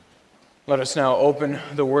Let us now open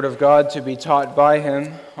the Word of God to be taught by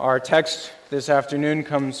Him. Our text this afternoon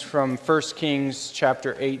comes from 1 Kings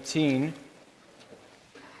chapter 18.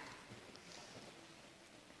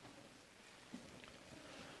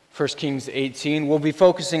 First Kings 18. We'll be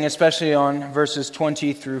focusing especially on verses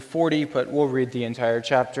 20 through 40, but we'll read the entire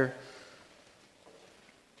chapter.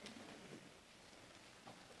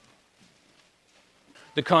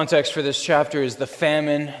 The context for this chapter is the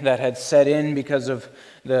famine that had set in because of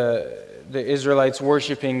the Israelites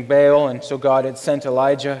worshiping Baal, and so God had sent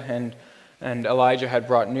Elijah, and Elijah had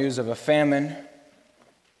brought news of a famine.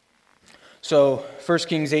 So 1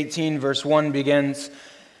 Kings 18 verse 1 begins,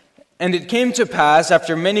 "And it came to pass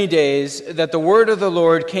after many days that the word of the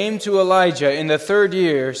Lord came to Elijah in the 3rd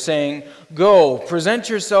year, saying, Go, present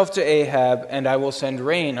yourself to Ahab, and I will send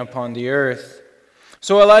rain upon the earth.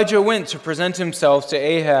 So Elijah went to present himself to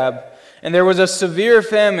Ahab, and there was a severe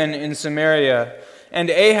famine in Samaria. And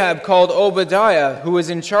Ahab called Obadiah, who was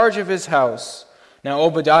in charge of his house. Now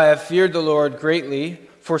Obadiah feared the Lord greatly,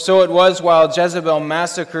 for so it was while Jezebel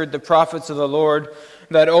massacred the prophets of the Lord,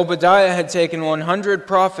 that Obadiah had taken 100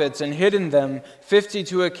 prophets and hidden them 50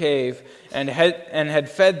 to a cave, and had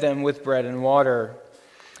fed them with bread and water.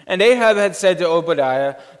 And Ahab had said to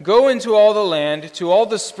Obadiah, Go into all the land, to all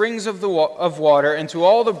the springs of water, and to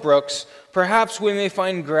all the brooks. Perhaps we may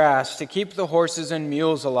find grass to keep the horses and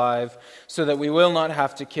mules alive, so that we will not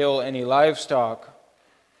have to kill any livestock.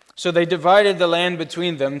 So they divided the land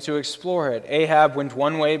between them to explore it. Ahab went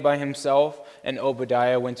one way by himself, and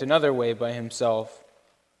Obadiah went another way by himself.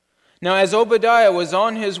 Now as Obadiah was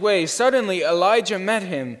on his way, suddenly Elijah met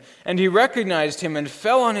him, and he recognized him and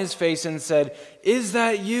fell on his face and said, Is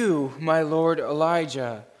that you, my lord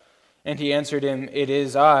Elijah? And he answered him, It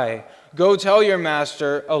is I. Go tell your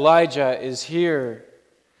master, Elijah is here.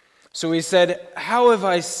 So he said, How have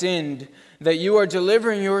I sinned, that you are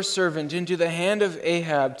delivering your servant into the hand of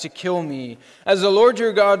Ahab to kill me? As the Lord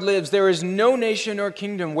your God lives, there is no nation or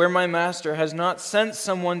kingdom where my master has not sent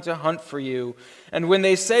someone to hunt for you. And when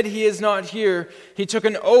they said he is not here, he took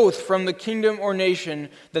an oath from the kingdom or nation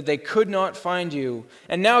that they could not find you.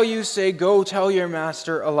 And now you say, Go tell your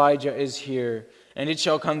master Elijah is here. And it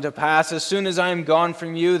shall come to pass, as soon as I am gone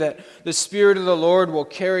from you, that the Spirit of the Lord will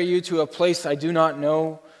carry you to a place I do not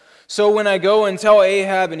know. So when I go and tell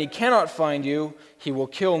Ahab and he cannot find you, he will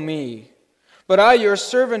kill me. But I, your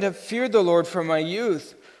servant, have feared the Lord from my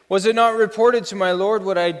youth. Was it not reported to my Lord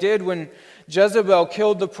what I did when Jezebel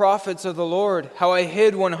killed the prophets of the Lord, how I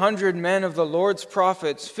hid 100 men of the Lord's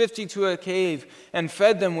prophets, 50 to a cave, and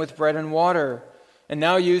fed them with bread and water? And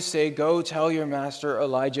now you say, Go tell your master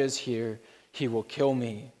Elijah is here. He will kill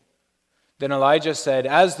me. Then Elijah said,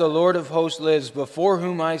 As the Lord of hosts lives, before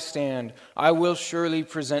whom I stand, I will surely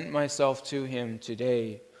present myself to him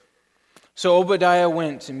today. So Obadiah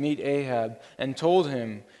went to meet Ahab and told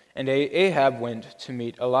him, and Ahab went to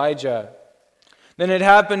meet Elijah. Then it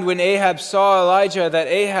happened when Ahab saw Elijah that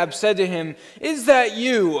Ahab said to him, Is that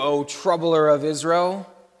you, O troubler of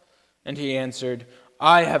Israel? And he answered,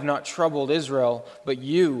 I have not troubled Israel, but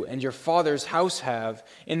you and your father's house have,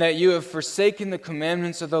 in that you have forsaken the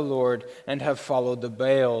commandments of the Lord and have followed the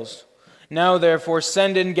Baals. Now therefore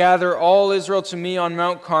send and gather all Israel to me on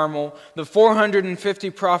Mount Carmel, the 450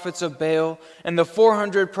 prophets of Baal and the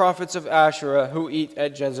 400 prophets of Asherah who eat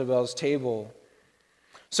at Jezebel's table.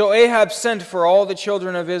 So Ahab sent for all the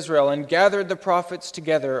children of Israel and gathered the prophets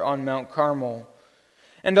together on Mount Carmel.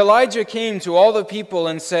 And Elijah came to all the people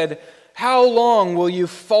and said, How long will you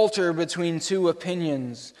falter between two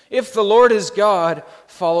opinions? If the Lord is God,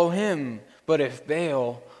 follow him, but if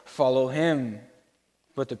Baal, follow him.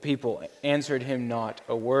 But the people answered him not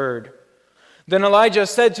a word. Then Elijah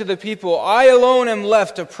said to the people, I alone am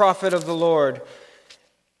left a prophet of the Lord,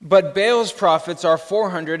 but Baal's prophets are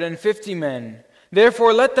 450 men.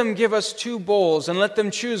 Therefore let them give us 2 bowls, and let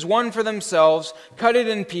them choose one for themselves, cut it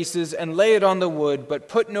in pieces, and lay it on the wood, but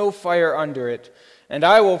put no fire under it. And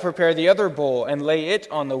I will prepare the other bowl, and lay it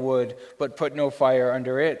on the wood, but put no fire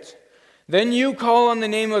under it. Then you call on the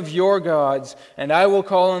name of your gods, and I will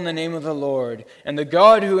call on the name of the Lord. And the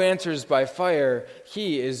God who answers by fire,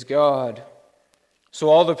 he is God. So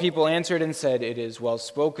all the people answered and said, It is well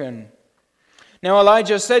spoken. Now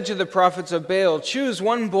Elijah said to the prophets of Baal, Choose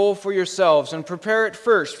 1 bowl for yourselves, and prepare it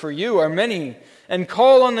first, for you are many, and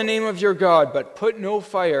call on the name of your God, but put no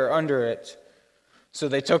fire under it. So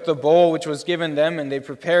they took the bowl which was given them, and they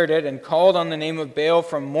prepared it, and called on the name of Baal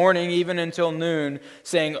from morning even until noon,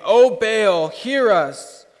 saying, O Baal, hear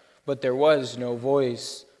us! But there was no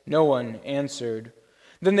voice. No one answered.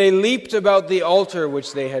 Then they leaped about the altar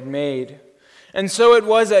which they had made. And so it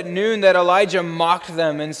was at noon that Elijah mocked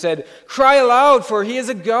them and said, "Cry aloud, for he is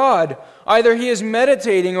a god. Either he is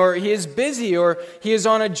meditating, or he is busy, or he is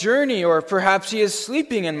on a journey, or perhaps he is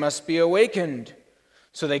sleeping and must be awakened."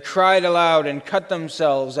 So they cried aloud and cut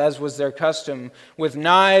themselves, as was their custom, with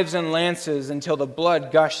knives and lances until the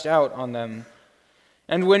blood gushed out on them.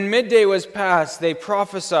 And when midday was past, they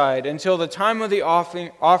prophesied until the time of the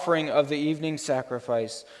offering of the evening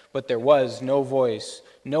sacrifice. But there was no voice.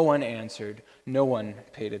 No one answered. No one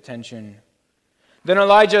paid attention. Then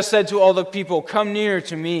Elijah said to all the people, "Come near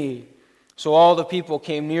to me." So all the people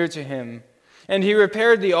came near to him. And he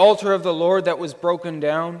repaired the altar of the Lord that was broken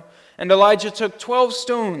down. And Elijah took 12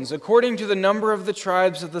 stones, according to the number of the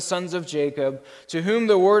tribes of the sons of Jacob, to whom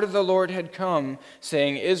the word of the Lord had come,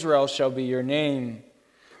 saying, "Israel shall be your name."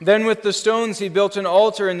 Then with the stones he built an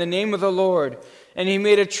altar in the name of the Lord. And he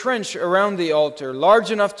made a trench around the altar, large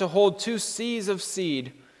enough to hold 2 seahs of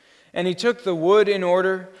seed. And he took the wood in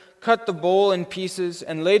order, cut the bowl in pieces,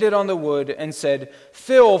 and laid it on the wood, and said,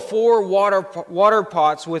 "Fill 4 water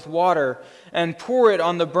pots with water, and pour it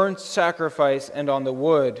on the burnt sacrifice and on the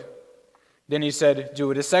wood." Then he said, "Do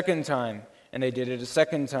it a second time." And they did it a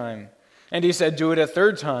second time. And he said, "Do it a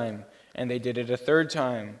third time." And they did it a third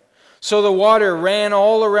time. So the water ran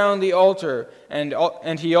all around the altar,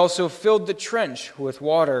 and he also filled the trench with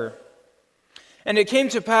water. And it came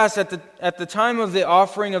to pass at the time of the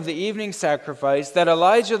offering of the evening sacrifice that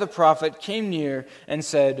Elijah the prophet came near and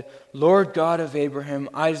said, "Lord God of Abraham,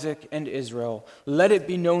 Isaac, and Israel, let it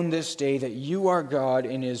be known this day that you are God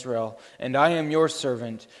in Israel, and I am your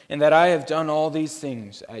servant, and that I have done all these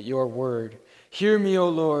things at your word. Hear me, O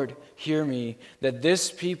Lord, hear me, that this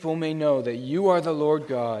people may know that you are the Lord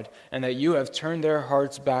God, and that you have turned their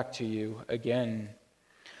hearts back to you again."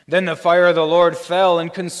 Then the fire of the Lord fell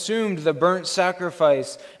and consumed the burnt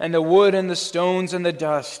sacrifice, and the wood and the stones and the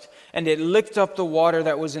dust, and it licked up the water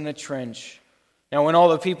that was in the trench. Now when all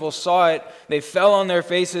the people saw it, they fell on their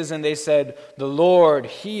faces, and they said, "The Lord,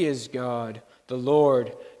 He is God. The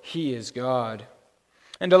Lord, He is God."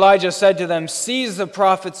 And Elijah said to them, "Seize the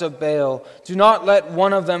prophets of Baal. Do not let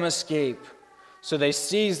one of them escape." So they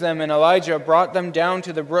seized them, and Elijah brought them down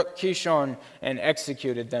to the brook Kishon and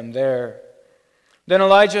executed them there. Then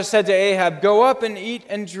Elijah said to Ahab, "Go up and eat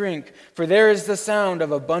and drink, for there is the sound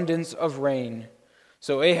of abundance of rain."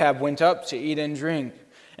 So Ahab went up to eat and drink.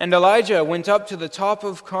 And Elijah went up to the top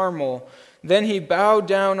of Carmel. Then he bowed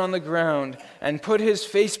down on the ground and put his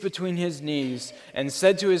face between his knees and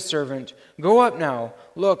said to his servant, "Go up now,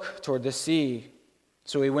 look toward the sea."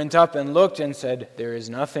 So he went up and looked and said, "There is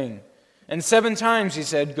nothing." And 7 times he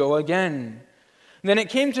said, "Go again." Then it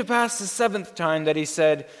came to pass the 7th time that he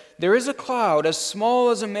said, "There is a cloud as small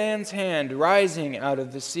as a man's hand rising out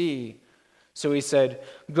of the sea." So he said,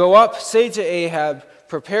 "Go up, say to Ahab,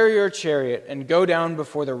 prepare your chariot and go down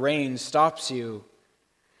before the rain stops you."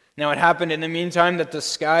 Now it happened in the meantime that the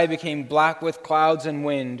sky became black with clouds and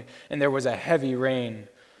wind, and there was a heavy rain.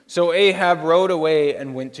 So Ahab rode away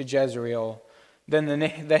and went to Jezreel. Then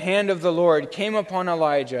the hand of the Lord came upon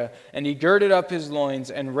Elijah, and he girded up his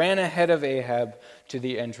loins and ran ahead of Ahab to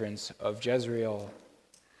the entrance of Jezreel.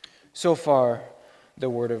 So far, the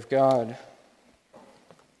word of God.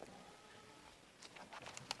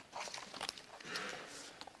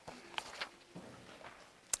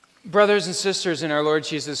 Brothers and sisters in our Lord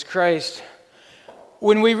Jesus Christ,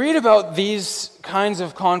 when we read about these kinds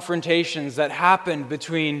of confrontations that happened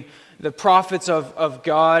between the prophets of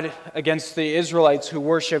God against the Israelites who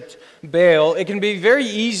worshipped Baal, it can be very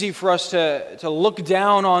easy for us to look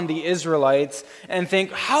down on the Israelites and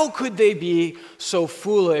think, how could they be so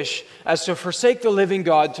foolish as to forsake the living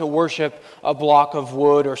God to worship a block of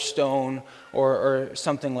wood or stone or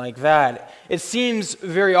something like that? It seems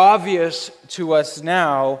very obvious to us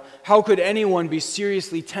now, how could anyone be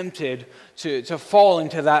seriously tempted to fall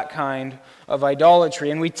into that kind of idolatry?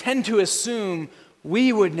 And we tend to assume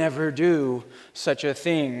we would never do such a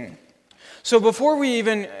thing. So before we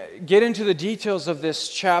even get into the details of this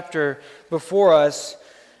chapter before us,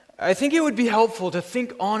 I think it would be helpful to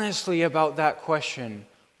think honestly about that question.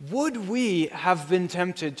 Would we have been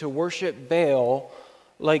tempted to worship Baal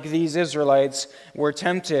like these Israelites were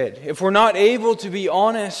tempted? If we're not able to be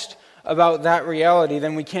honest about that reality,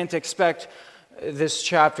 then we can't expect this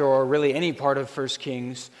chapter, or really any part of 1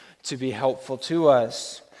 Kings, to be helpful to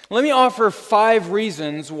us. Let me offer 5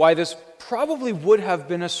 reasons why this probably would have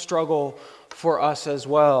been a struggle for us as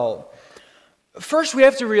well. First, we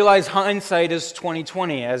have to realize hindsight is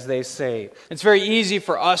 20/20, as they say. It's very easy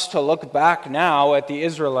for us to look back now at the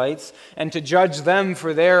Israelites and to judge them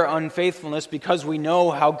for their unfaithfulness because we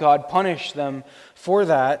know how God punished them for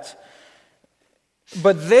that.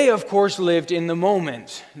 But they, of course, lived in the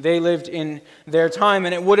moment. They lived in their time,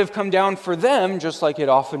 and it would have come down for them, just like it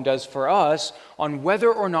often does for us, on whether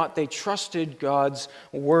or not they trusted God's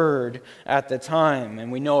word at the time. And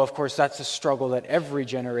we know, of course, that's a struggle that every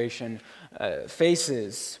generation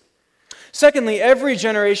faces. Secondly, every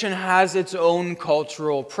generation has its own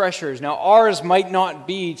cultural pressures. Now, ours might not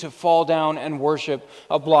be to fall down and worship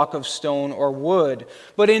a block of stone or wood,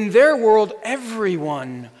 but in their world,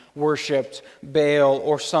 everyone worshipped Baal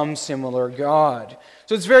or some similar god.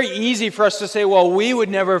 So it's very easy for us to say, well, we would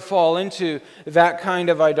never fall into that kind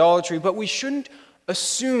of idolatry, but we shouldn't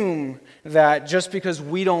assume that just because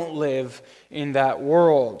we don't live in that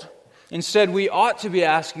world. Instead, we ought to be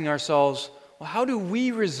asking ourselves, well, how do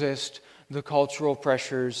we resist the cultural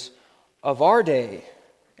pressures of our day?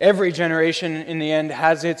 Every generation, in the end,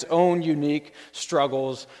 has its own unique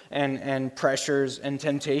struggles and pressures and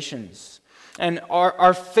temptations. And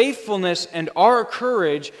our faithfulness and our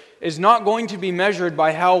courage is not going to be measured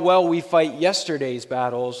by how well we fight yesterday's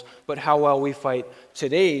battles, but how well we fight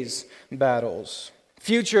today's battles.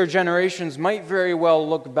 Future generations might very well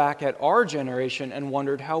look back at our generation and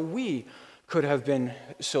wondered how we could have been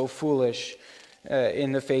so foolish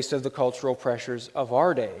in the face of the cultural pressures of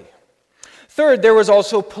our day. Third, there was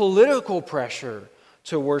also political pressure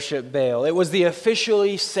to worship Baal. It was the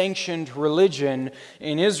officially sanctioned religion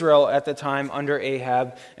in Israel at the time under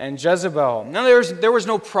Ahab and Jezebel. Now, there was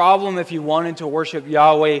no problem if you wanted to worship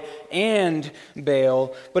Yahweh and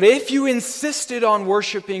Baal, but if you insisted on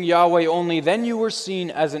worshiping Yahweh only, then you were seen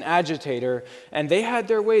as an agitator, and they had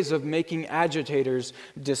their ways of making agitators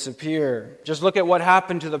disappear. Just look at what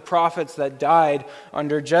happened to the prophets that died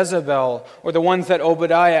under Jezebel, or the ones that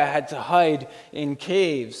Obadiah had to hide in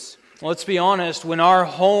caves. Let's be honest, when our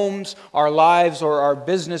homes, our lives, or our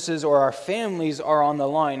businesses, or our families are on the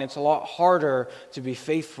line, it's a lot harder to be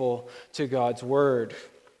faithful to God's word.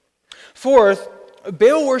 Fourth,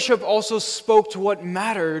 Baal worship also spoke to what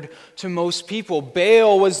mattered to most people.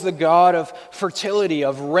 Baal was the god of fertility,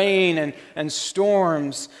 of rain and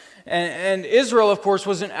storms. And Israel, of course,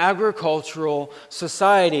 was an agricultural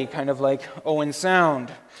society, kind of like Owen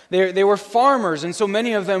Sound. They were farmers, and so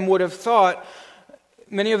many of them would have thought,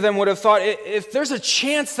 if there's a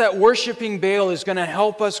chance that worshiping Baal is going to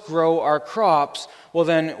help us grow our crops, well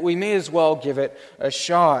then we may as well give it a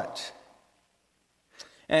shot.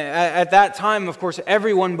 At that time, of course,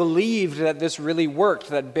 everyone believed that this really worked,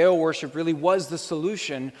 that Baal worship really was the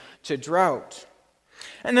solution to drought.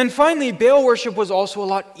 And then finally, Baal worship was also a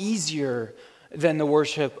lot easier than the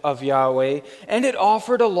worship of Yahweh, and it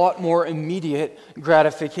offered a lot more immediate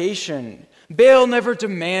gratification. Baal never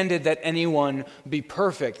demanded that anyone be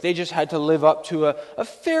perfect. They just had to live up to a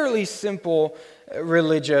fairly simple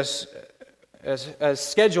religious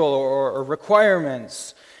schedule or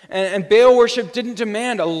requirements. And Baal worship didn't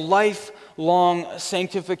demand a lifelong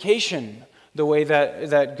sanctification the way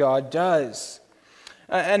that God does.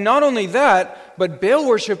 And not only that, but Baal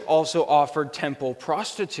worship also offered temple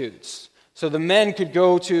prostitutes. So the men could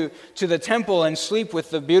go to the temple and sleep with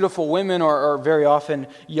the beautiful women or very often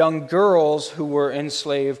young girls who were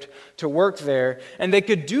enslaved to work there. And they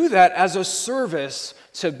could do that as a service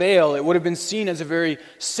to Baal. It would have been seen as a very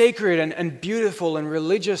sacred and beautiful and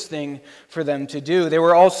religious thing for them to do. There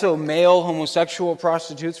were also male homosexual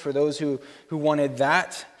prostitutes for those who wanted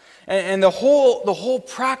that. And the whole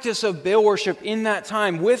practice of Baal worship in that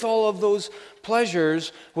time, with all of those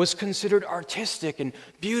pleasures, was considered artistic and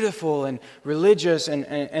beautiful and religious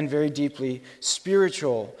and very deeply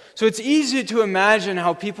spiritual. So it's easy to imagine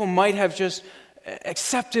how people might have just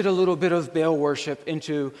accepted a little bit of Baal worship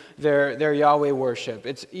into their Yahweh worship.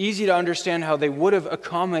 It's easy to understand how they would have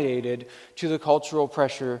accommodated to the cultural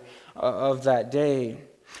pressure of that day.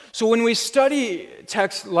 So when we study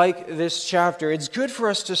texts like this chapter, it's good for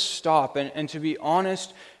us to stop and to be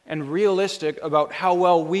honest and realistic about how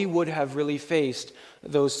well we would have really faced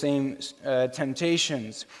those same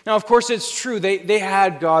temptations. Now, of course, it's true. They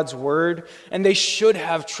had God's word, and they should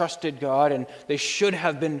have trusted God, and they should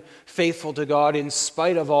have been faithful to God in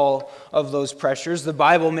spite of all of those pressures. The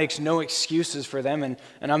Bible makes no excuses for them, and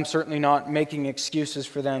I'm certainly not making excuses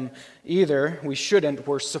for them either. We shouldn't.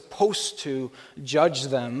 We're supposed to judge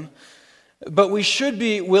them. But we should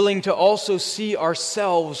be willing to also see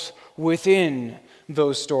ourselves within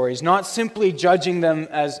those stories, not simply judging them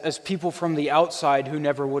as people from the outside who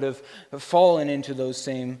never would have fallen into those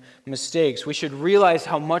same mistakes. We should realize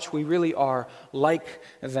how much we really are like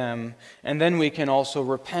them, and then we can also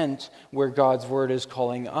repent where God's word is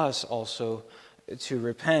calling us also to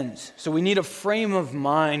repent. So we need a frame of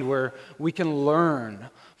mind where we can learn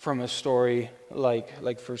from a story like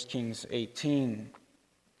 1 Kings 18.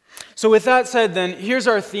 So with that said, then, here's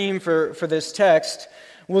our theme for this text.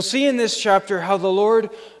 We'll see in this chapter how the Lord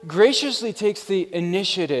graciously takes the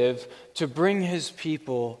initiative to bring his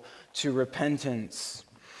people to repentance.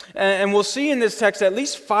 And we'll see in this text at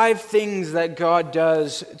least 5 things that God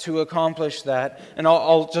does to accomplish that. And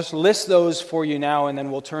I'll just list those for you now, and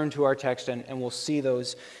then we'll turn to our text and we'll see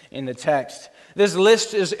those in the text. This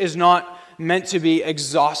list is not meant to be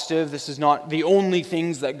exhaustive. This is not the only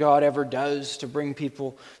things that God ever does to bring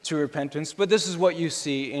people to repentance, but this is what you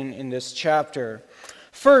see in this chapter.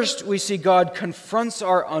 First, we see God confronts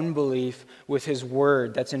our unbelief with his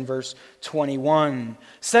word. That's in verse 21.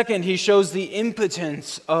 Second, he shows the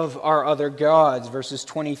impotence of our other gods, verses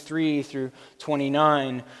 23 through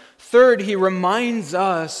 29. Third, he reminds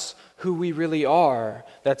us who we really are.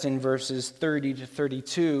 That's in verses 30 to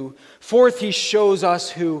 32. Fourth, he shows us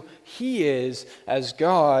who he is as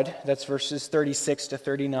God. That's verses 36 to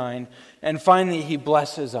 39. And finally, he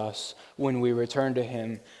blesses us when we return to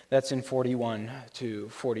him. That's in 41 to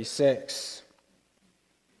 46.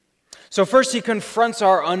 So first, he confronts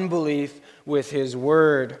our unbelief with his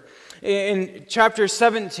word. In chapter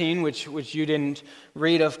 17, which you didn't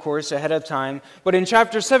read, of course, ahead of time, but in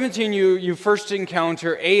chapter 17 you first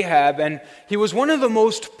encounter Ahab, and he was one of the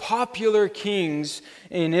most popular kings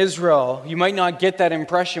in Israel. You might not get that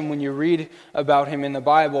impression when you read about him in the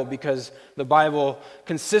Bible, because the Bible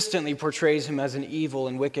consistently portrays him as an evil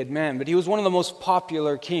and wicked man, but he was one of the most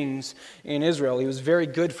popular kings in Israel. He was very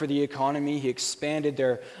good for the economy. He expanded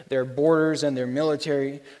their borders and their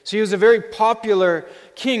military. So he was a very popular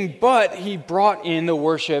king, but he brought in the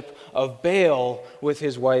worship of Baal with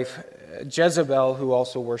his wife Jezebel, who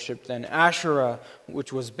also worshipped then Asherah,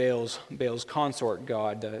 which was Baal's consort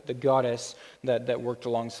god, the goddess that worked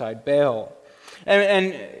alongside Baal.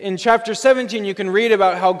 And in chapter 17, you can read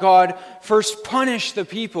about how God first punished the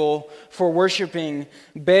people for worshiping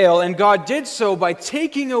Baal, and God did so by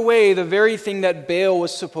taking away the very thing that Baal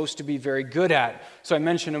was supposed to be very good at. So I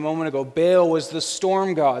mentioned a moment ago, Baal was the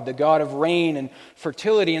storm god, the god of rain and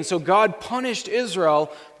fertility, and so God punished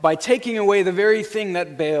Israel by taking away the very thing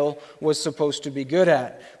that Baal was supposed to be good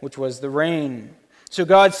at, which was the rain. So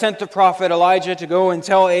God sent the prophet Elijah to go and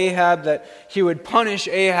tell Ahab that he would punish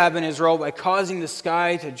Ahab and Israel by causing the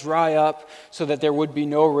sky to dry up so that there would be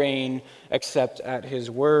no rain except at his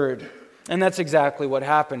word. And that's exactly what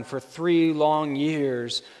happened. For 3 long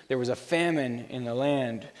years, there was a famine in the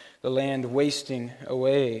land wasting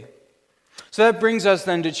away. So that brings us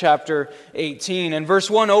then to chapter 18. And verse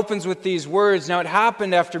 1 opens with these words, "Now it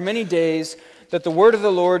happened after many days that the word of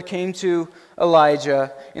the Lord came to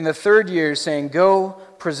Elijah in the 3rd year, saying, 'Go,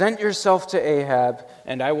 present yourself to Ahab,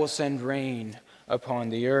 and I will send rain upon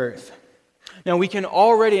the earth.'" Now we can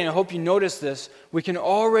already, and I hope you notice this, we can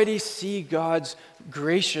already see God's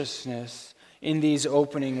graciousness in these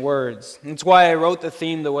opening words. That's why I wrote the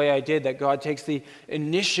theme the way I did, that God takes the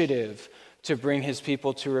initiative to bring his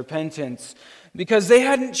people to repentance, because they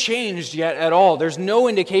hadn't changed yet at all. There's no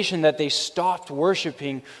indication that they stopped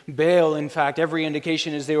worshiping Baal. In fact, every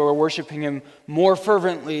indication is they were worshiping him more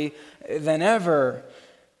fervently than ever.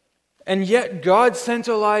 And yet God sent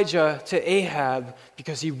Elijah to Ahab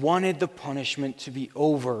because he wanted the punishment to be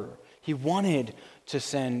over. He wanted to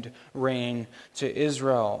send rain to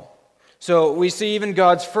Israel. So we see even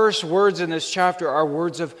God's first words in this chapter are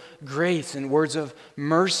words of grace and words of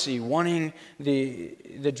mercy, wanting the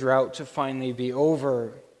drought to finally be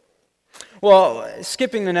over. Well,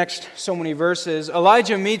 skipping the next so many verses,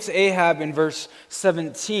 Elijah meets Ahab in verse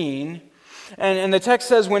 17. And the text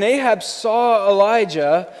says, "When Ahab saw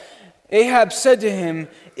Elijah, Ahab said to him,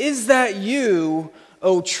 'Is that you,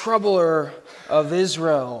 O troubler of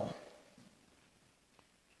Israel?'"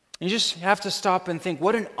 You just have to stop and think,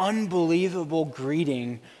 what an unbelievable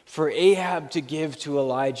greeting for Ahab to give to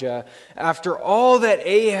Elijah after all that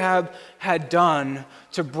Ahab had done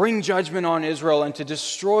to bring judgment on Israel and to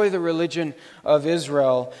destroy the religion of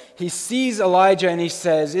Israel. He sees Elijah and he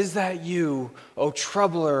says, "Is that you, O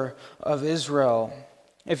troubler of Israel?"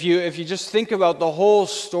 If you just think about the whole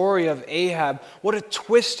story of Ahab, what a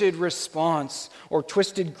twisted response or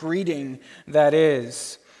twisted greeting that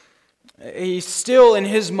is. He still, in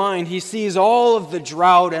his mind, he sees all of the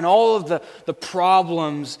drought and all of the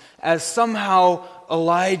problems as somehow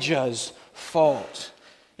Elijah's fault.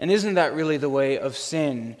 And isn't that really the way of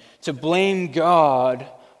sin? To blame God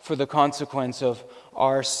for the consequence of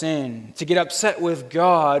our sin. To get upset with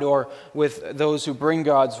God or with those who bring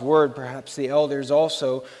God's word, perhaps the elders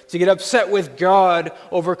also. To get upset with God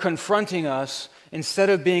over confronting us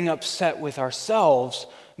instead of being upset with ourselves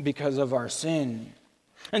because of our sin.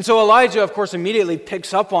 And so Elijah, of course, immediately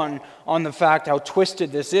picks up on the fact how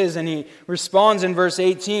twisted this is, and he responds in verse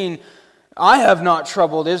 18, I have not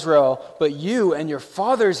troubled Israel, but you and your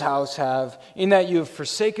father's house have, in that you have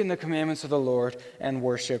forsaken the commandments of the Lord and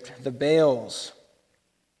worshipped the Baals.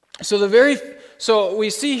 So we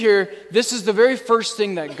see here, this is the very first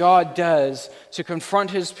thing that God does to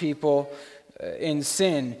confront his people in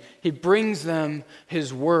sin. He brings them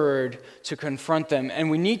his word to confront them. And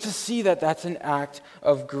we need to see that that's an act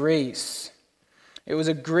of grace. It was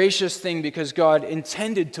a gracious thing because God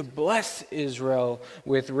intended to bless Israel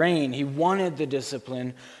with rain. He wanted the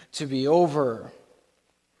discipline to be over.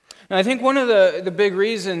 And I think one of the big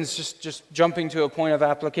reasons, just jumping to a point of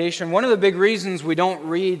application, one of the big reasons we don't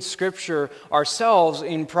read Scripture ourselves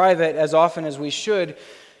in private as often as we should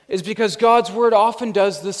is because God's Word often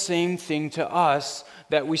does the same thing to us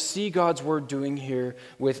that we see God's Word doing here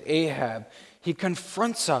with Ahab. He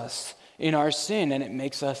confronts us in our sin, and it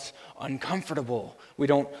makes us uncomfortable. We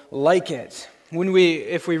don't like it.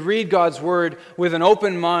 If we read God's Word with an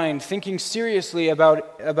open mind, thinking seriously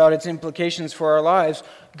about its implications for our lives,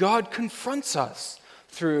 God confronts us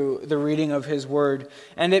through the reading of His Word,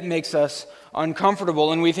 and it makes us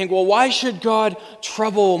uncomfortable. And we think, well, why should God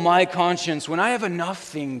trouble my conscience when I have enough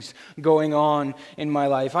things going on in my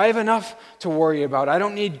life? I have enough to worry about. I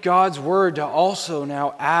don't need God's Word to also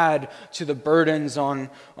now add to the burdens on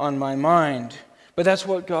my mind. But that's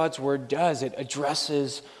what God's Word does. It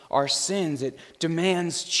addresses our sins. It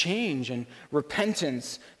demands change and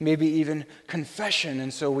repentance, maybe even confession.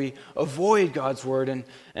 And so we avoid God's Word.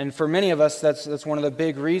 And for many of us, that's one of the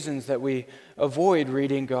big reasons that we avoid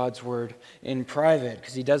reading God's Word in private,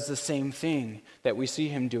 because He does the same thing that we see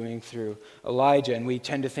Him doing through Elijah. And we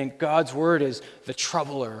tend to think God's Word is the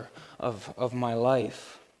troubler of my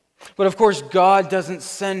life. But of course, God doesn't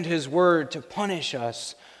send His Word to punish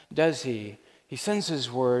us, does He? He sends His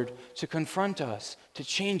Word to confront us, to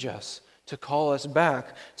change us, to call us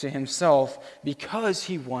back to Himself, because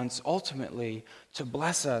He wants ultimately to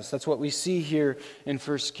bless us. That's what we see here in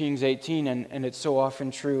 1 Kings 18, and it's so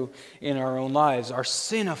often true in our own lives. Our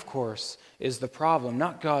sin, of course, is the problem,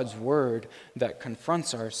 not God's Word that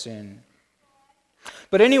confronts our sin.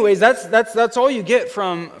 But anyways, that's all you get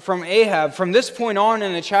from Ahab. From this point on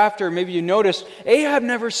in the chapter, maybe you noticed, Ahab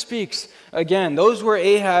never speaks again. Those were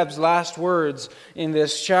Ahab's last words in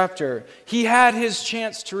this chapter. He had his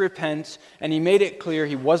chance to repent, and he made it clear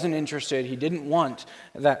he wasn't interested. He didn't want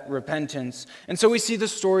that repentance. And so we see the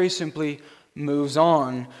story simply moves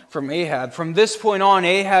on from Ahab. From this point on,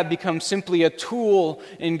 Ahab becomes simply a tool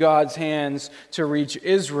in God's hands to reach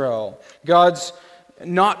Israel. God's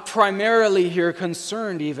not primarily here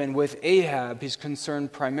concerned even with Ahab. He's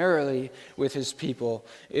concerned primarily with his people,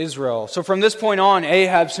 Israel. So from this point on,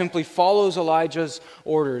 Ahab simply follows Elijah's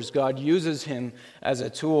orders. God uses him as a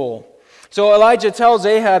tool. So Elijah tells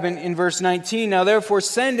Ahab in verse 19, Now therefore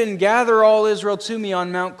send and gather all Israel to me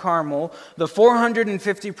on Mount Carmel, the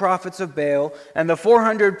 450 prophets of Baal and the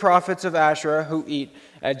 400 prophets of Asherah who eat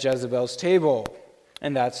at Jezebel's table.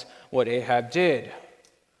 And that's what Ahab did.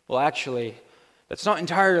 Well, actually, that's not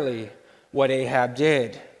entirely what Ahab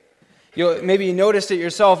did. Maybe you noticed it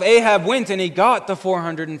yourself. Ahab went and he got the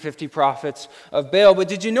 450 prophets of Baal. But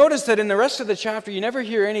did you notice that in the rest of the chapter, you never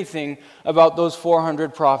hear anything about those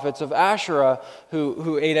 400 prophets of Asherah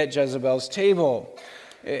who ate at Jezebel's table?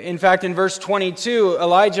 In fact, in verse 22,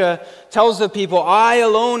 Elijah tells the people, I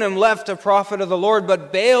alone am left a prophet of the Lord,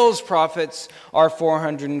 but Baal's prophets are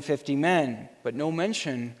 450 men. But no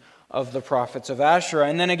mention of the prophets of Asherah.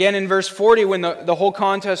 And then again in verse 40, when the whole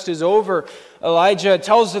contest is over, Elijah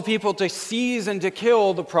tells the people to seize and to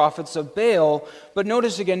kill the prophets of Baal. But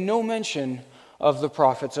notice again, no mention of the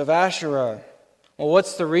prophets of Asherah. Well,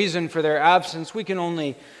 what's the reason for their absence? We can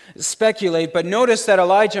only speculate. But notice that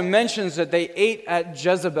Elijah mentions that they ate at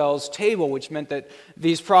Jezebel's table, which meant that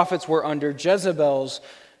these prophets were under Jezebel's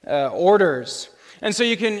orders. And so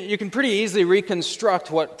you can pretty easily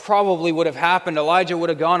reconstruct what probably would have happened. Elijah would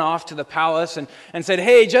have gone off to the palace and said,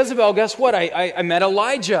 Hey, Jezebel, guess what? I met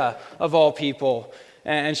Elijah, of all people.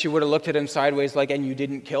 And she would have looked at him sideways like, and you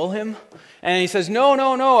didn't kill him? And he says, No.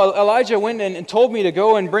 Elijah went and told me to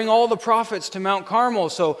go and bring all the prophets to Mount Carmel.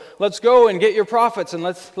 So let's go and get your prophets and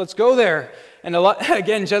let's go there. And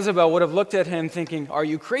again, Jezebel would have looked at him thinking, Are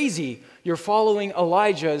you crazy? You're following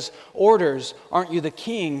Elijah's orders. Aren't you the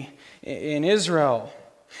king in Israel?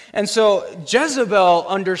 And so Jezebel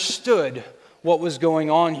understood what was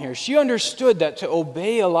going on here. She understood that to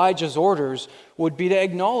obey Elijah's orders would be to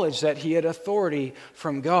acknowledge that he had authority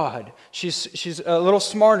from God. She's a little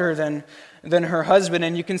smarter than her husband.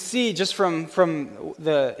 And you can see just from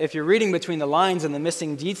the, if you're reading between the lines and the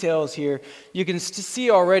missing details here, you can see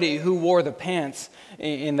already who wore the pants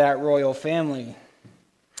in that royal family.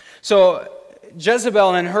 So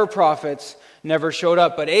Jezebel and her prophets never showed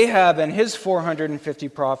up, but Ahab and his 450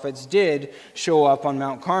 prophets did show up on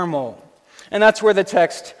Mount Carmel. And that's where the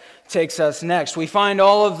text takes us next. We find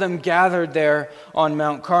all of them gathered there on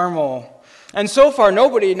Mount Carmel. And so far,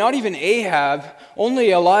 nobody, not even Ahab,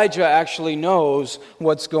 only Elijah actually knows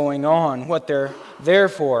what's going on, what they're there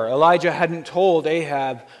for. Elijah hadn't told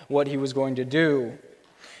Ahab what he was going to do.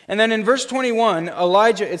 And then in verse 21,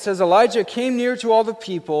 it says, Elijah came near to all the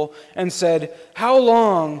people and said, "How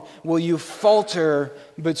long will you falter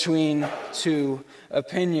between two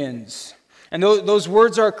opinions?" And those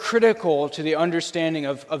words are critical to the understanding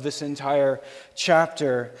of this entire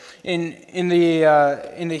chapter. In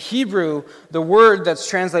the Hebrew, the word that's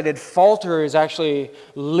translated falter is actually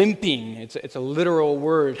limping. It's a literal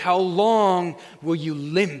word. How long will you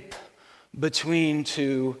limp between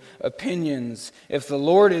two opinions? If the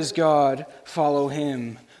Lord is God, follow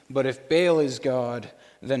him. But if Baal is God,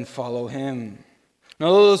 then follow him.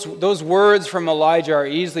 Now, those words from Elijah are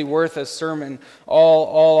easily worth a sermon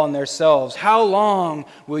all on themselves. How long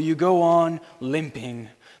will you go on limping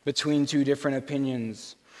between two different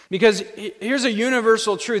opinions? Because here's a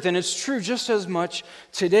universal truth, and it's true just as much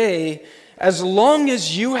today. As long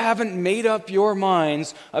as you haven't made up your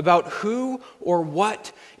minds about who or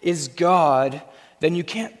what is God, then you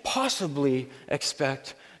can't possibly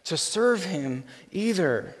expect to serve him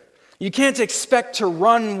either. You can't expect to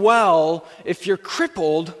run well if you're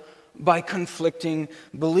crippled by conflicting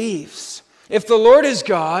beliefs. If the Lord is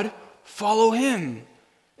God, follow him.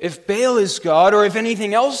 If Baal is God, or if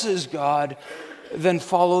anything else is God, then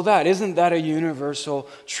follow that. Isn't that a universal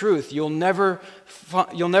truth? You'll never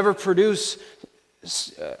produce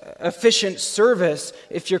efficient service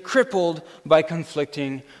if you're crippled by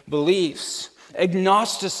conflicting beliefs.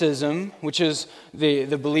 Agnosticism, which is the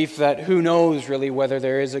belief that who knows really whether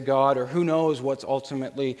there is a God, or who knows what's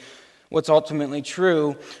ultimately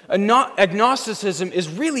true. Agnosticism is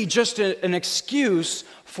really just an excuse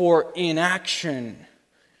for inaction.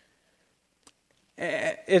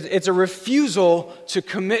 It's a refusal to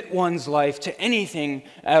commit one's life to anything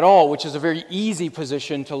at all, which is a very easy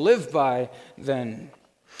position to live by then.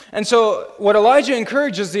 And so what Elijah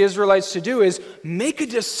encourages the Israelites to do is make a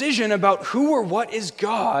decision about who or what is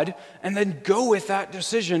God, and then go with that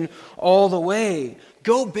decision all the way.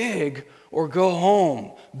 Go big or go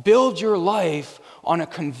home. Build your life on a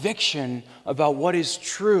conviction about what is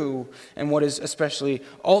true and what is especially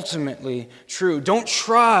ultimately true. Don't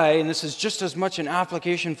try, and this is just as much an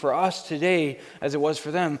application for us today as it was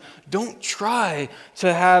for them, don't try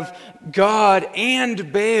to have God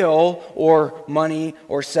and Baal, or money,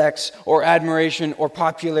 or sex, or admiration, or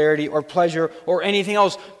popularity, or pleasure, or anything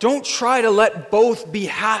else. Don't try to let both be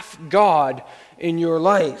half God in your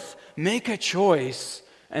life. Make a choice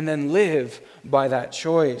and then live by that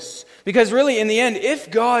choice. Because really, in the end, if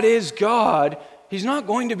God is God, he's not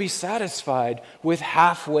going to be satisfied with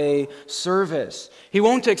halfway service. He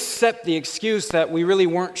won't accept the excuse that we really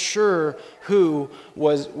weren't sure who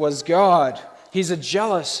was God. He's a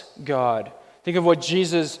jealous God. Think of what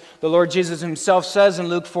the Lord Jesus himself says in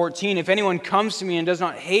Luke 14. If anyone comes to me and does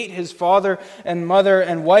not hate his father and mother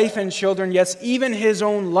and wife and children, yes, even his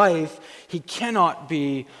own life, he cannot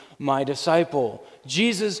be my disciple.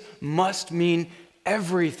 Jesus must mean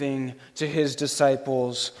everything to his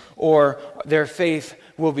disciples, or their faith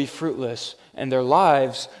will be fruitless and their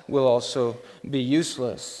lives will also be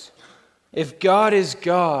useless. If God is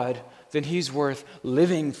God, then he's worth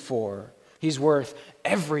living for. He's worth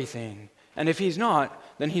everything. And if he's not,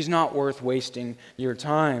 then he's not worth wasting your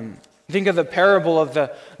time. Think of the parable of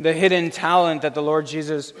the hidden talent that the Lord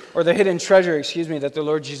Jesus, or the hidden treasure, that the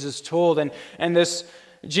Lord Jesus told. And this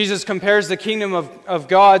Jesus compares the kingdom of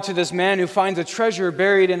God to this man who finds a treasure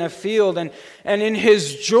buried in a field, and in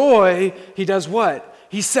his joy, he does what?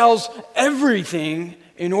 He sells everything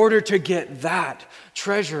in order to get that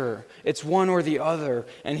treasure. It's one or the other,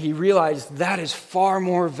 and he realized that is far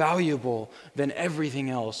more valuable than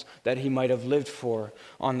everything else that he might have lived for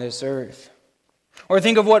on this earth. Or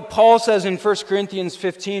think of what Paul says in 1 Corinthians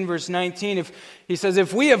 15, verse 19. He says,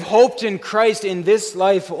 if we have hoped in Christ in this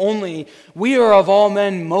life only, we are of all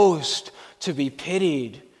men most to be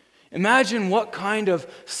pitied. Imagine what kind of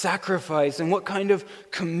sacrifice and what kind of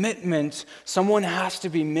commitment someone has to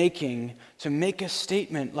be making to make a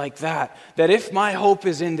statement like that. That if my hope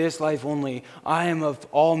is in this life only, I am of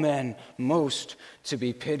all men most to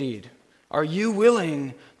be pitied. Are you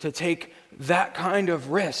willing to take that kind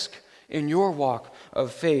of risk in your walk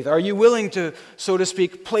of faith? Are you willing to, so to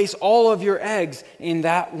speak, place all of your eggs in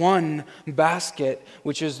that one basket,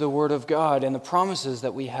 which is the Word of God and the promises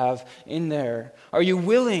that we have in there? Are you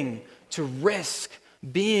willing to risk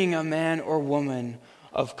being a man or woman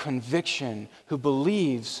of conviction who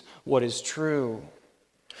believes what is true?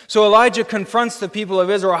 So Elijah confronts the people of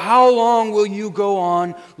Israel. How long will you go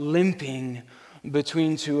on limping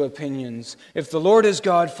between two opinions? If the Lord is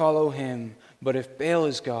God, follow him. But if Baal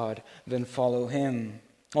is God, then follow him.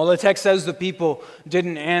 Well, the text says the people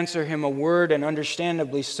didn't answer him a word, and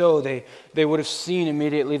understandably so. They would have seen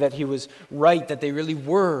immediately that he was right, that they really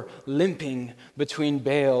were limping between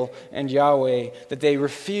Baal and Yahweh, that they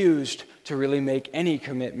refused to really make any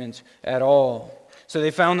commitment at all. So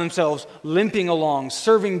they found themselves limping along,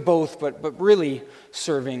 serving both, but really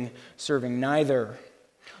serving neither.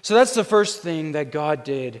 So that's the first thing that God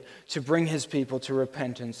did to bring his people to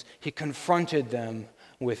repentance. He confronted them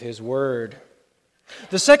with his word.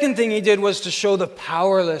 The second thing he did was to show the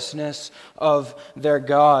powerlessness of their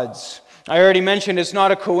gods. I already mentioned it's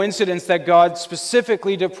not a coincidence that God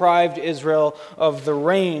specifically deprived Israel of the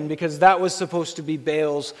rain, because that was supposed to be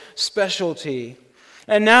Baal's specialty.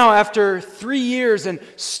 And now, after 3 years and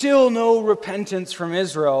still no repentance from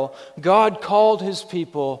Israel, God called his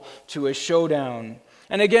people to a showdown.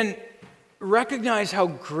 And again, recognize how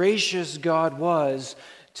gracious God was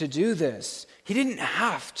to do this. He didn't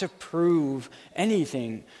have to prove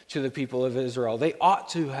anything to the people of Israel. They ought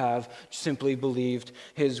to have simply believed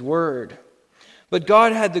his word. But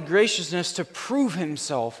God had the graciousness to prove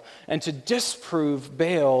himself and to disprove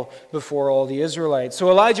Baal before all the Israelites. So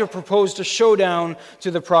Elijah proposed a showdown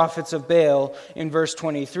to the prophets of Baal in verse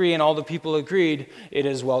 23, and all the people agreed, "It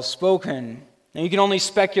is well spoken." Now you can only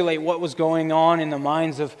speculate what was going on in the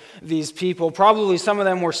minds of these people. Probably some of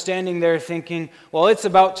them were standing there thinking, well, it's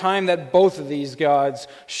about time that both of these gods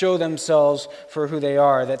show themselves for who they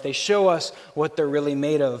are, that they show us what they're really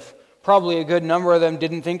made of. Probably a good number of them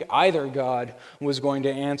didn't think either God was going to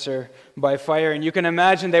answer by fire. And you can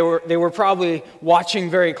imagine they were probably watching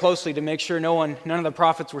very closely to make sure none of the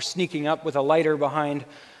prophets were sneaking up with a lighter behind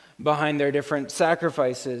their different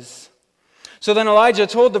sacrifices. So then Elijah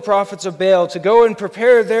told the prophets of Baal to go and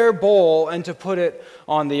prepare their bowl and to put it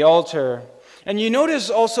on the altar. And you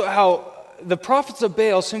notice also how the prophets of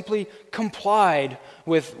Baal simply complied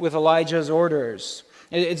with Elijah's orders.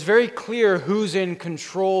 It's very clear who's in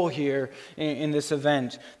control here in this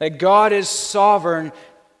event. That God is sovereign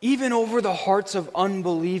even over the hearts of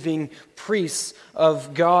unbelieving priests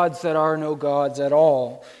of gods that are no gods at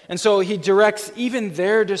all. And so he directs even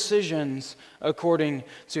their decisions according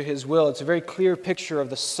to his will. It's a very clear picture of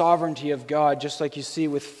the sovereignty of God, just like you see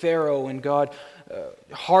with Pharaoh, and God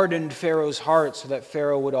hardened Pharaoh's heart so that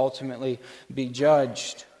Pharaoh would ultimately be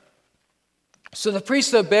judged. So the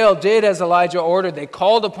priests of Baal did as Elijah ordered. They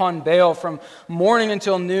called upon Baal from morning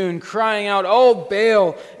until noon, crying out, "Oh,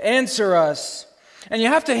 Baal, answer us." And you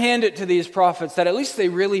have to hand it to these prophets that at least they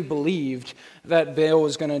really believed that Baal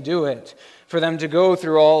was going to do it. For them to go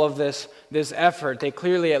through all of this effort, they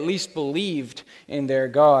clearly at least believed in their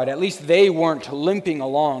God. At least they weren't limping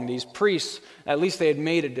along. These priests, at least they had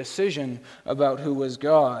made a decision about who was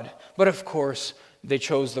God. But of course, they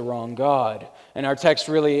chose the wrong God. And our text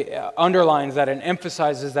really underlines that and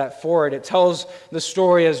emphasizes that for it. It tells the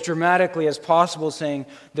story as dramatically as possible, saying,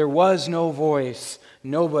 there was no voice,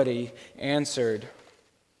 nobody answered.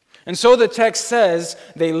 And so the text says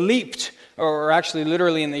they leaped, or actually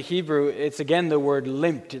literally in the Hebrew, it's again the word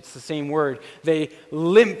limped. It's the same word. They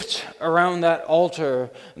limped around that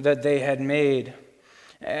altar that they had made.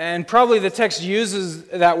 And probably the text uses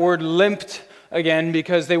that word limped again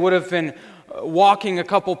because they would have been walking a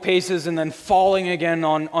couple paces and then falling again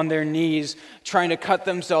on their knees, trying to cut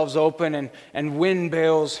themselves open and win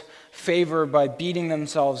Baal's favor by beating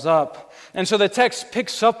themselves up. And so the text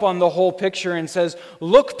picks up on the whole picture and says,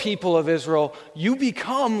 look, people of Israel, you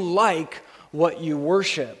become like what you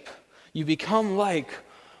worship. You become like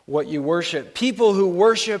what you worship. People who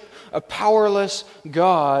worship a powerless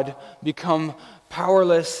God become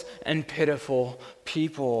powerless and pitiful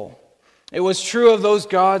people. It was true of those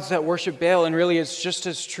gods that worship Baal, and really it's just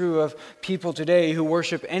as true of people today who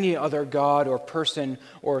worship any other god or person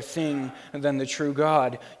or thing than the true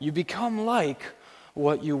God. You become like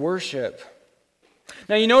what you worship.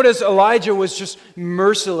 Now you notice Elijah was just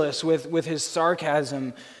merciless with his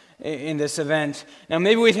sarcasm. in this event. Now,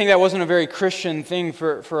 maybe we think that wasn't a very Christian thing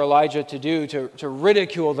for Elijah to do, to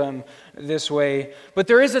ridicule them this way. But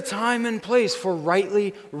there is a time and place for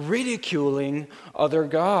rightly ridiculing other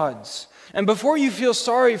gods. And before you feel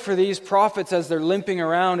sorry for these prophets as they're limping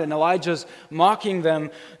around and Elijah's mocking them,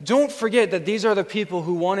 don't forget that these are the people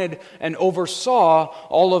who wanted and oversaw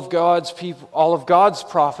all of God's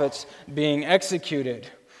prophets being executed.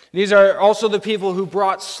 These are also the people who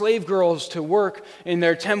brought slave girls to work in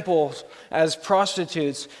their temples as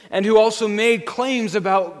prostitutes, and who also made claims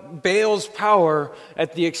about Baal's power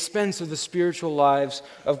at the expense of the spiritual lives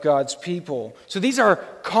of God's people. So these are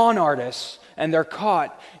con artists, and they're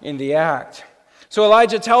caught in the act. So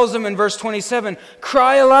Elijah tells them in verse 27,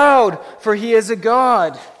 "Cry aloud, for he is a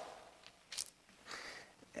god."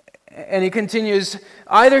 And he continues,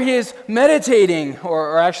 either he is meditating,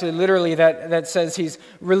 or actually literally that says he's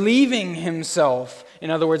relieving himself. In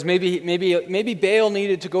other words, maybe Baal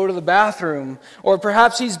needed to go to the bathroom, or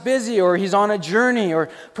perhaps he's busy, or he's on a journey, or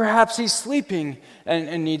perhaps he's sleeping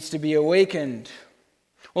and needs to be awakened.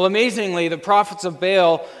 Well, amazingly, the prophets of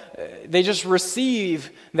Baal, they just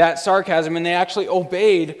receive that sarcasm, and they actually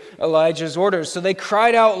obeyed Elijah's orders. So they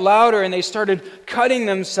cried out louder, and they started cutting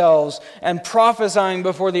themselves and prophesying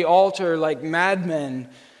before the altar like madmen.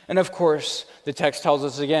 And of course, the text tells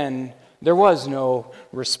us again, there was no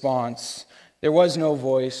response. There was no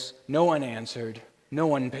voice. No one answered. No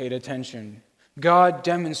one paid attention. God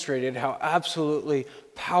demonstrated how absolutely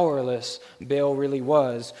powerless Baal really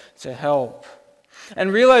was to help.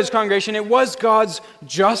 And realize, congregation, it was God's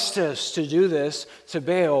justice to do this to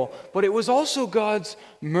Baal, but it was also God's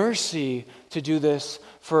mercy to do this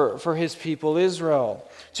for his people Israel,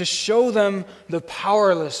 to show them the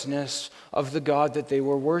powerlessness of the God that they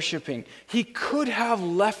were worshiping. He could have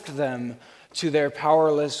left them to their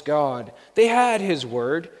powerless God. They had his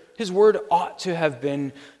word. His word ought to have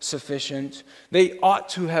been sufficient. They ought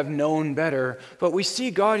to have known better. But we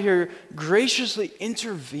see God here graciously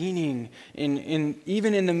intervening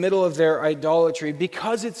even in the middle of their idolatry,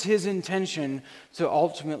 because it's his intention to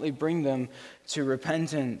ultimately bring them to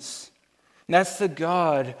repentance. And that's the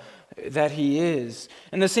God that he is.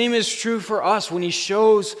 And the same is true for us when he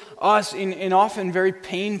shows us in often very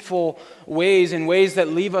painful ways, in ways that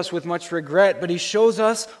leave us with much regret, but he shows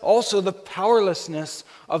us also the powerlessness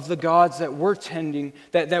of the gods that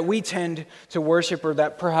we tend to worship, or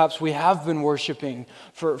that perhaps we have been worshiping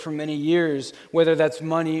for many years, whether that's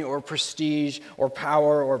money or prestige or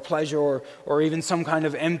power or pleasure or even some kind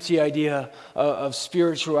of empty idea of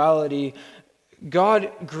spirituality. God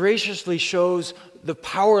graciously shows the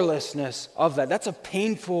powerlessness of that. That's a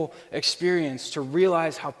painful experience, to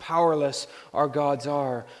realize how powerless our gods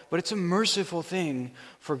are. But it's a merciful thing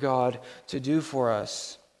for God to do for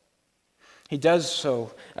us. He does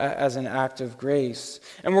so as an act of grace.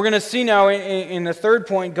 And we're going to see now in the third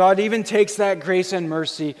point, God even takes that grace and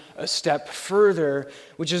mercy a step further,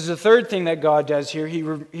 which is the third thing that God does here. He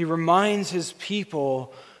reminds his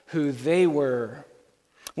people who they were.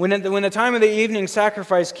 When the time of the evening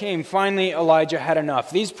sacrifice came, finally Elijah had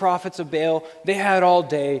enough. These prophets of Baal, they had all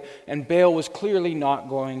day, and Baal was clearly not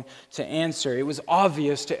going to answer. It was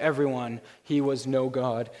obvious to everyone he was no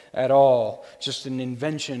God at all, just an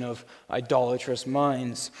invention of idolatrous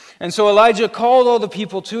minds. And so Elijah called all the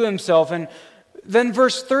people to himself, and then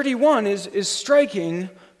verse 31 is striking,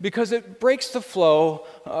 because it breaks the flow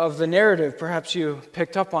of the narrative. Perhaps you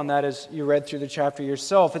picked up on that as you read through the chapter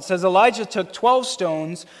yourself. It says Elijah took 12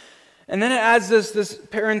 stones, and then it adds this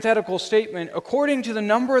parenthetical statement, according to the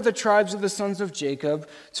number of the tribes of the sons of Jacob,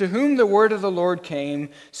 to whom the word of the Lord came,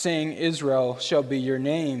 saying, Israel shall be your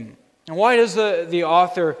name. And why does the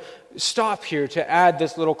author stop here to add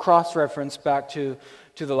this little cross-reference back to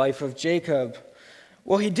the life of Jacob?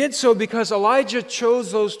 Well, he did so because Elijah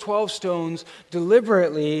chose those 12 stones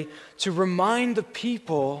deliberately to remind the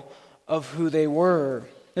people of who they were.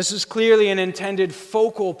 This is clearly an intended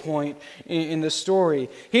focal point in the story.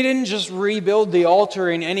 He didn't just rebuild the altar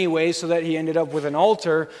in any way so that he ended up with an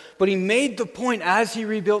altar, but he made the point as he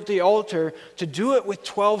rebuilt the altar to do it with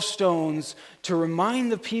 12 stones to remind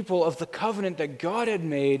the people of the covenant that God had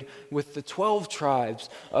made with the 12 tribes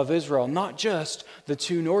of Israel, not just the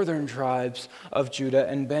 2 northern tribes of Judah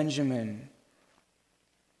and Benjamin.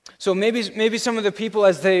 So maybe some of the people,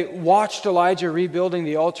 as they watched Elijah rebuilding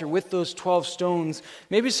the altar with those 12 stones,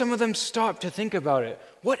 maybe some of them stopped to think about it.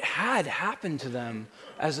 What had happened to them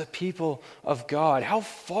as a people of God? How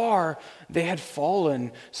far they had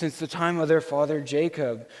fallen since the time of their father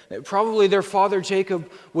Jacob. Probably their father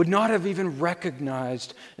Jacob would not have even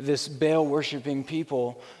recognized this Baal-worshiping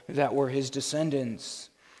people that were his descendants.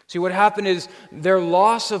 See, what happened is their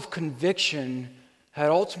loss of conviction had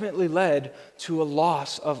ultimately led to a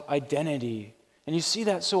loss of identity. And you see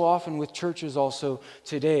that so often with churches also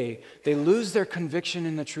today. They lose their conviction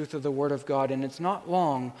in the truth of the Word of God, and it's not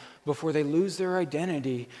long before they lose their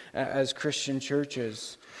identity as Christian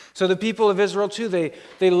churches. So the people of Israel too,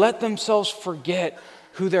 they let themselves forget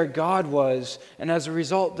who their God was, and as a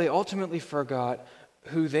result, they ultimately forgot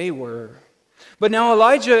who they were. But now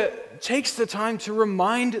Elijah takes the time to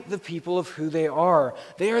remind the people of who they are.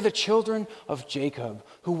 They are the children of Jacob,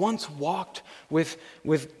 who once walked with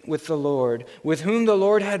the Lord, with whom the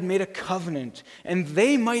Lord had made a covenant. And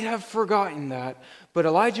they might have forgotten that, but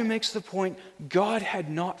Elijah makes the point, God had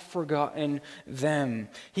not forgotten them.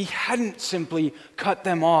 He hadn't simply cut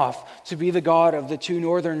them off to be the God of the 2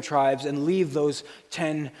 northern tribes and leave those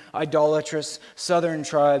 10 idolatrous southern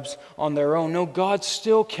tribes on their own. No, God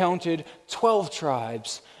still counted 12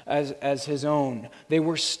 tribes as his own. They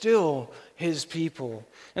were still his people.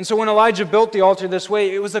 And so when Elijah built the altar this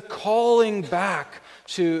way, it was a calling back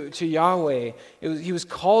to Yahweh. He was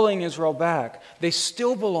calling Israel back. They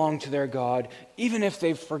still belong to their God, even if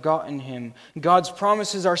they've forgotten him. God's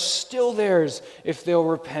promises are still theirs if they'll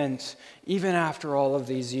repent, even after all of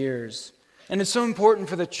these years. And it's so important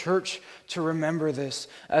for the church to remember this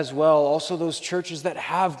as well. Also those churches that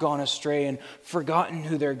have gone astray and forgotten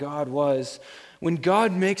who their God was. When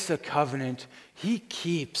God makes a covenant, he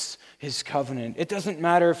keeps his covenant. It doesn't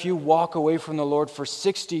matter if you walk away from the Lord for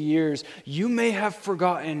 60 years. You may have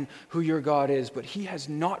forgotten who your God is, but he has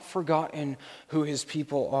not forgotten who his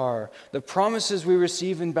people are. The promises we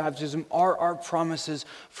receive in baptism are our promises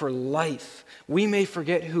for life. We may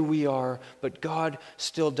forget who we are, but God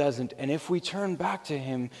still doesn't. And if we turn back to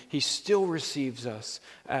him, he still receives us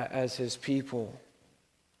as his people.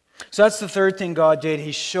 So that's the third thing God did.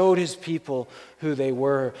 He showed his people who they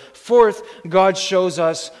were. Fourth, God shows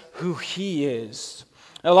us who he is.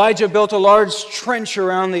 Elijah built a large trench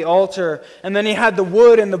around the altar, and then he had the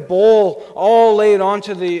wood and the bowl all laid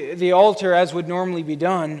onto the altar as would normally be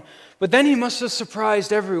done. But then he must have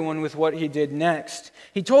surprised everyone with what he did next.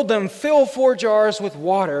 He told them, fill 4 jars with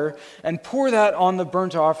water and pour that on the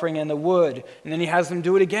burnt offering and the wood. And then he has them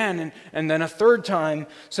do it again and then a third time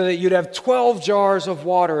so that you'd have 12 jars of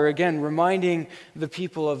water, again reminding the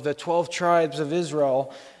people of the 12 tribes of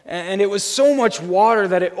Israel. And it was so much water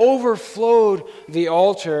that it overflowed the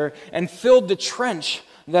altar and filled the trench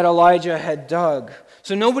that Elijah had dug.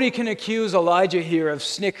 So nobody can accuse Elijah here of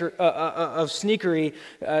sneakery,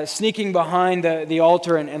 sneaking behind the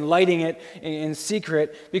altar and lighting it in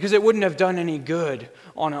secret, because it wouldn't have done any good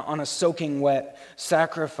on a soaking wet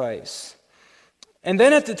sacrifice. And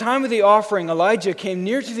then at the time of the offering, Elijah came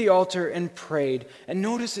near to the altar and prayed. And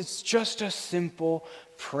notice it's just a simple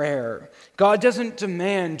prayer. God doesn't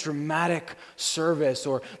demand dramatic service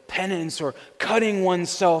or penance or cutting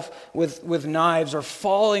oneself with knives or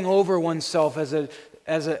falling over oneself as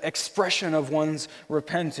an expression of one's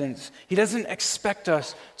repentance. He doesn't expect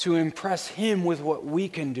us to impress him with what we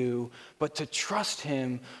can do, but to trust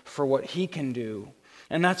him for what he can do.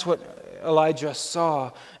 And that's what Elijah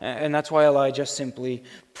saw, and that's why Elijah simply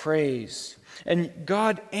prays. And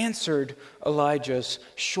God answered Elijah's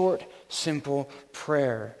short, simple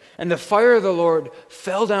prayer. And the fire of the Lord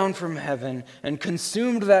fell down from heaven and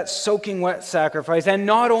consumed that soaking wet sacrifice. And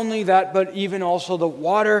not only that, but even also the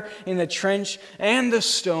water in the trench and the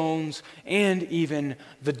stones and even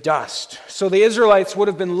the dust. So the Israelites would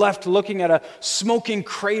have been left looking at a smoking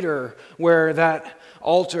crater where that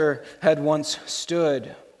altar had once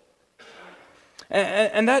stood.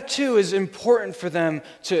 And that too is important for them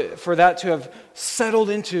for that to have settled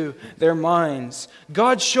into their minds.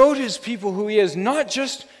 God showed his people who he is, not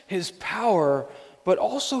just his power, but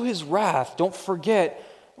also his wrath. Don't forget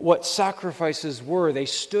what sacrifices were. They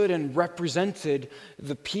stood and represented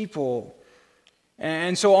the people.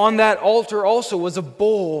 And so on that altar also was a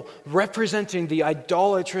bowl representing the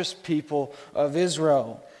idolatrous people of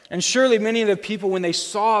Israel. And surely many of the people, when they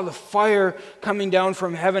saw the fire coming down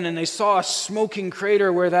from heaven and they saw a smoking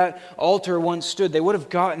crater where that altar once stood, they would have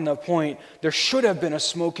gotten the point. There should have been a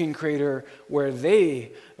smoking crater where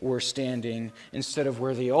they were standing instead of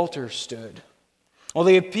where the altar stood. Well,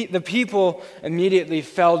 the people immediately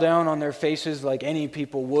fell down on their faces like any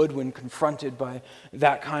people would when confronted by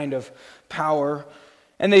that kind of power.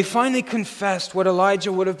 And they finally confessed what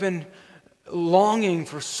Elijah would have been longing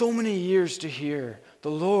for so many years to hear. The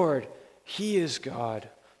Lord, he is God.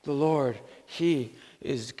 The Lord, he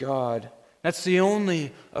is God. That's the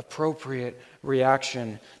only appropriate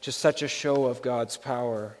reaction to such a show of God's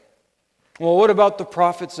power. Well, what about the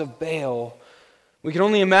prophets of Baal? We can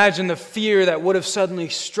only imagine the fear that would have suddenly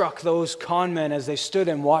struck those con men as they stood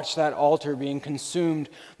and watched that altar being consumed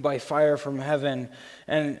by fire from heaven.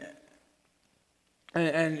 And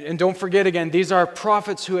don't forget again, these are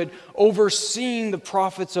prophets who had overseen the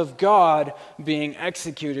prophets of God being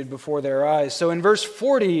executed before their eyes. So in verse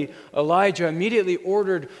 40, Elijah immediately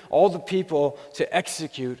ordered all the people to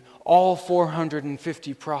execute all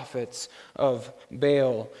 450 prophets of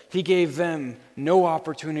Baal. He gave them no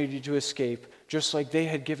opportunity to escape, just like they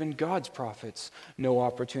had given God's prophets no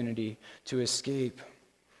opportunity to escape.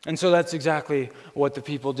 And so that's exactly what the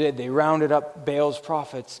people did. They rounded up Baal's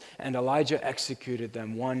prophets, and Elijah executed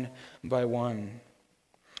them one by one.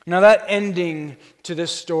 Now that ending to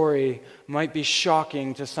this story might be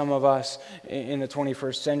shocking to some of us in the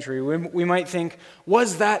 21st century. We might think,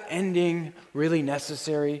 was that ending really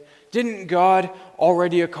necessary? Didn't God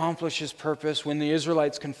already accomplish his purpose when the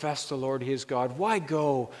Israelites confessed the Lord he is God? Why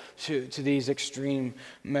go to these extreme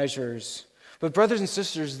measures? But brothers and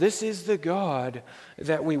sisters, this is the God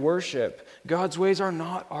that we worship. God's ways are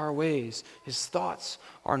not our ways. His thoughts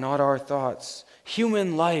are not our thoughts.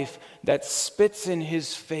 Human life that spits in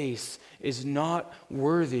his face is not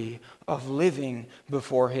worthy of living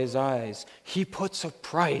before his eyes. He puts a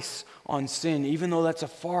price on sin, even though that's a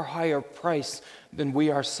far higher price than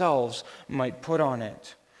we ourselves might put on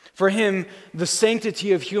it. For him, the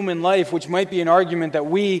sanctity of human life, which might be an argument that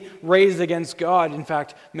we raise against God, in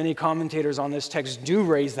fact, many commentators on this text do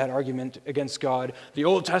raise that argument against God. The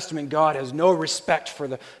Old Testament God has no respect for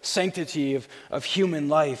the sanctity of human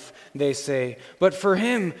life, they say. But for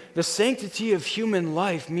him, the sanctity of human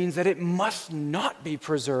life means that it must not be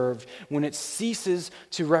preserved when it ceases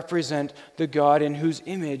to represent the God in whose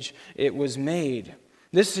image it was made.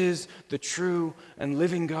 This is the true and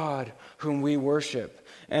living God whom we worship.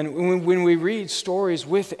 And when we read stories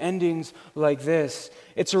with endings like this,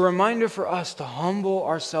 it's a reminder for us to humble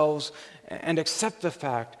ourselves and accept the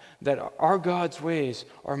fact that our God's ways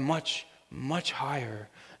are much, much higher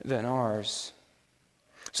than ours.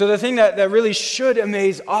 So the thing that really should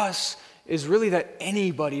amaze us is really that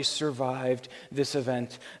anybody survived this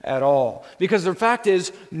event at all. Because the fact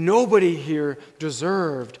is, nobody here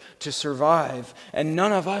deserved to survive. And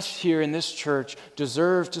none of us here in this church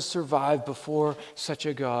deserve to survive before such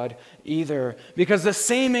a God either. Because the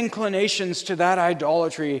same inclinations to that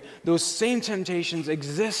idolatry, those same temptations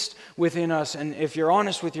exist within us. And if you're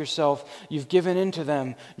honest with yourself, you've given in to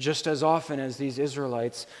them just as often as these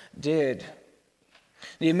Israelites did.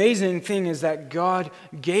 The amazing thing is that God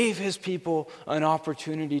gave his people an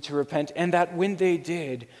opportunity to repent, and that when they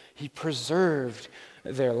did, he preserved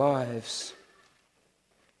their lives.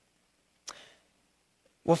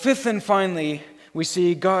 Well, fifth and finally, we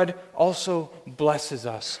see God also blesses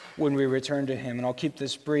us when we return to him. And I'll keep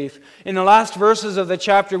this brief. In the last verses of the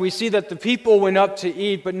chapter, we see that the people went up to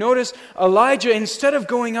eat. But notice Elijah, instead of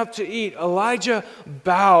going up to eat, Elijah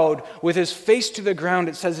bowed with his face to the ground.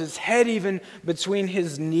 It says his head even between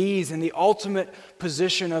his knees, in the ultimate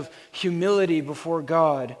position of humility before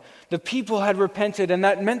God. The people had repented, and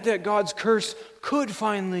that meant that God's curse could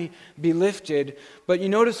finally be lifted. But you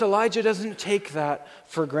notice Elijah doesn't take that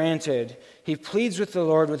for granted. He pleads with the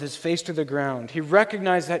Lord with his face to the ground. He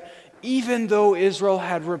recognized that even though Israel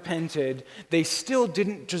had repented, they still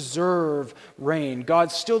didn't deserve rain. God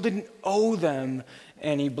still didn't owe them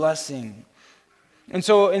any blessing. And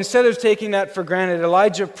so instead of taking that for granted,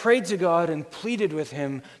 Elijah prayed to God and pleaded with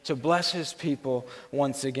him to bless his people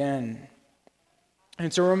once again. And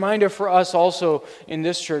it's a reminder for us also in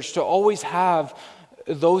this church to always have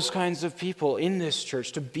those kinds of people in this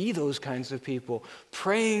church, to be those kinds of people,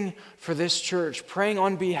 praying for this church, praying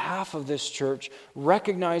on behalf of this church,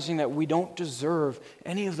 recognizing that we don't deserve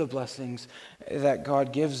any of the blessings that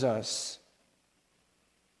God gives us.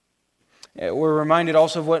 We're reminded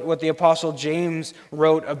also of what the Apostle James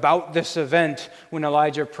wrote about this event when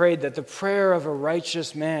Elijah prayed, that the prayer of a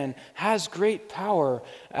righteous man has great power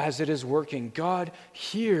as it is working. God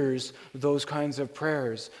hears those kinds of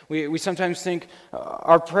prayers. We sometimes think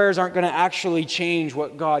our prayers aren't going to actually change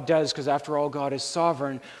what God does, because after all, God is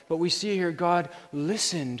sovereign. But we see here God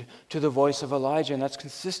listened to the voice of Elijah, and that's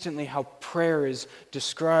consistently how prayer is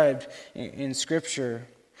described in Scripture.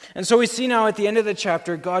 And so we see now at the end of the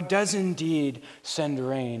chapter, God does indeed send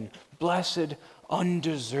rain. Blessed,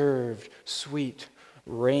 undeserved, sweet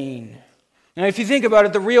rain. Now, if you think about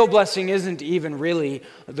it, the real blessing isn't even really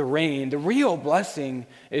the rain. The real blessing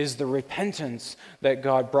is the repentance that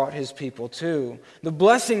God brought his people to. The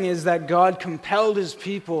blessing is that God compelled his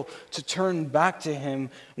people to turn back to him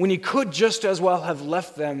when he could just as well have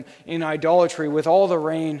left them in idolatry with all the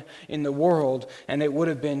rain in the world, and it would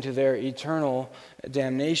have been to their eternal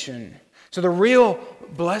damnation. So the real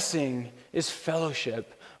blessing is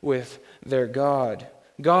fellowship with their God.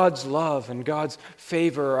 God's love and God's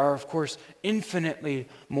favor are, of course, infinitely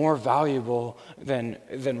more valuable than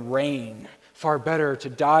rain. Far better to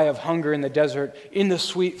die of hunger in the desert in the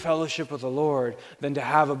sweet fellowship of the Lord than to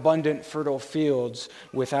have abundant, fertile fields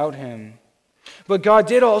without him. But God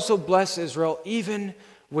did also bless Israel even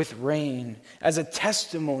with rain as a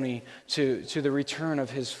testimony to the return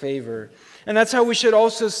of his favor. And that's how we should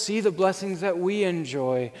also see the blessings that we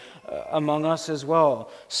enjoy among us as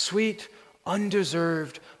well. Sweet,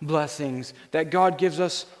 undeserved blessings that God gives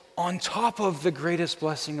us on top of the greatest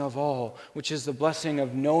blessing of all, which is the blessing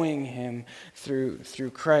of knowing him through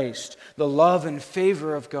Christ. The love and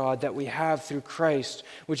favor of God that we have through Christ,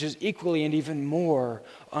 which is equally and even more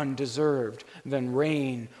undeserved than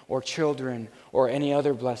rain or children or any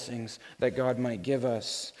other blessings that God might give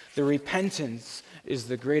us. The repentance is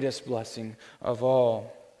the greatest blessing of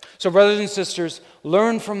all. So brothers and sisters,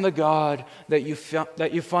 learn from the God that you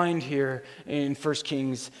find here in 1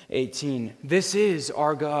 Kings 18. This is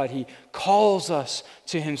our God. He calls us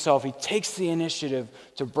to himself. He takes the initiative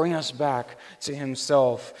to bring us back to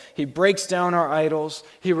himself. He breaks down our idols.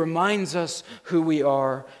 He reminds us who we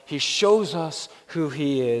are. He shows us who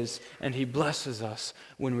he is. And he blesses us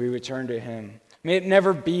when we return to him. May it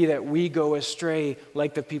never be that we go astray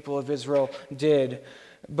like the people of Israel did.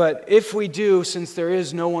 But if we do, since there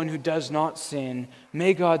is no one who does not sin,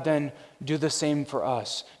 may God then do the same for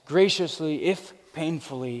us, graciously, if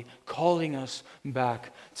painfully, calling us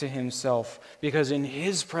back to himself. Because in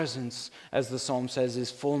his presence, as the psalm says,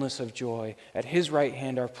 is fullness of joy. At his right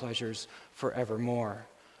hand are pleasures forevermore.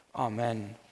 Amen.